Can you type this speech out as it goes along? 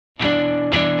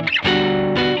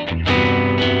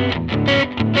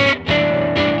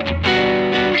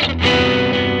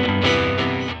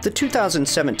The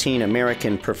 2017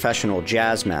 American Professional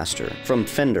Jazzmaster from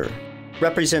Fender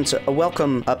represents a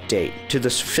welcome update to the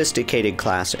sophisticated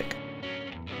classic.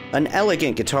 An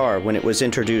elegant guitar when it was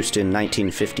introduced in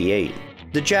 1958,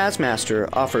 the Jazzmaster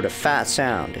offered a fat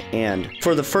sound and,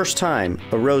 for the first time,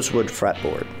 a rosewood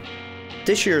fretboard.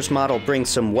 This year's model brings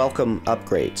some welcome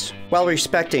upgrades, while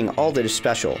respecting all that is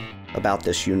special about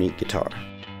this unique guitar.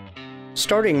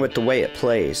 Starting with the way it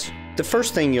plays, the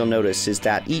first thing you'll notice is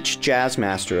that each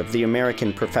Jazzmaster of the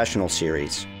American Professional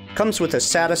series comes with a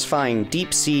satisfying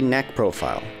deep C neck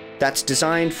profile that's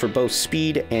designed for both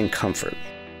speed and comfort.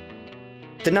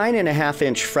 The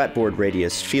 9.5-inch fretboard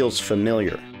radius feels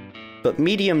familiar, but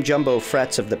medium jumbo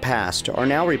frets of the past are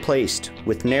now replaced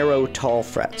with narrow, tall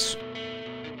frets.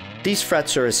 These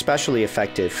frets are especially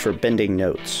effective for bending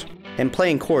notes and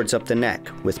playing chords up the neck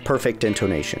with perfect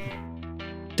intonation.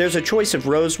 There's a choice of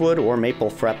rosewood or maple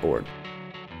fretboard,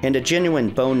 and a genuine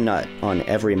bone nut on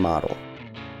every model.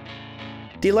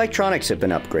 The electronics have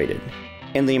been upgraded,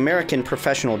 and the American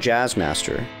Professional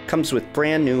Jazzmaster comes with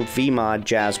brand new V-Mod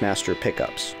Jazzmaster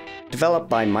pickups, developed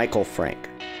by Michael Frank.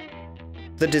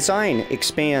 The design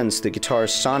expands the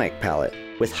guitar's sonic palette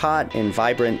with hot and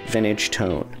vibrant vintage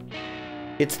tone.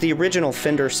 It's the original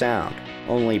Fender sound,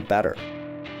 only better.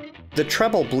 The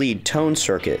treble bleed tone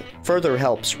circuit further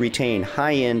helps retain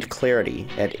high-end clarity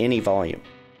at any volume.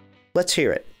 Let's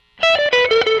hear it.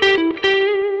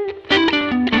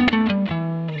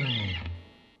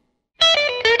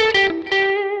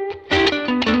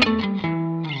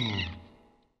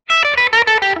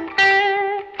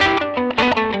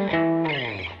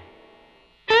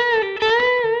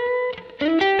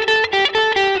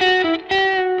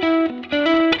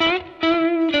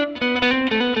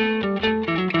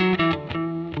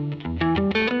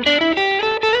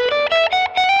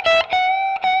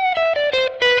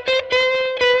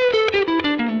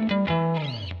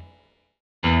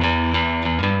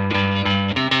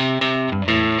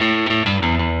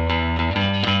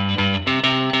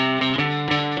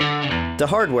 The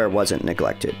hardware wasn't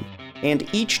neglected, and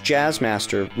each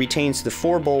Jazzmaster retains the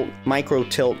 4-bolt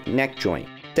micro-tilt neck joint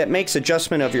that makes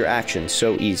adjustment of your action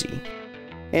so easy.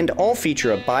 And all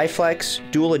feature a biflex,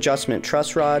 dual adjustment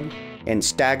truss rod, and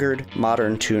staggered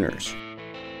modern tuners.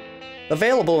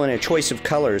 Available in a choice of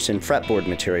colors and fretboard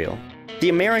material, the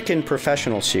American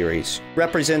Professional series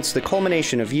represents the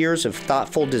culmination of years of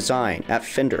thoughtful design at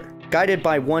Fender, guided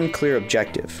by one clear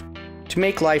objective: to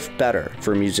make life better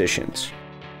for musicians.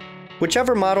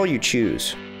 Whichever model you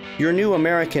choose, your new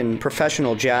American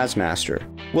Professional Jazzmaster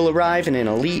will arrive in an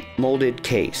elite molded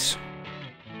case.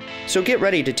 So get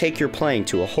ready to take your playing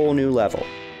to a whole new level.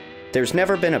 There's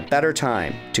never been a better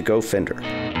time to go Fender.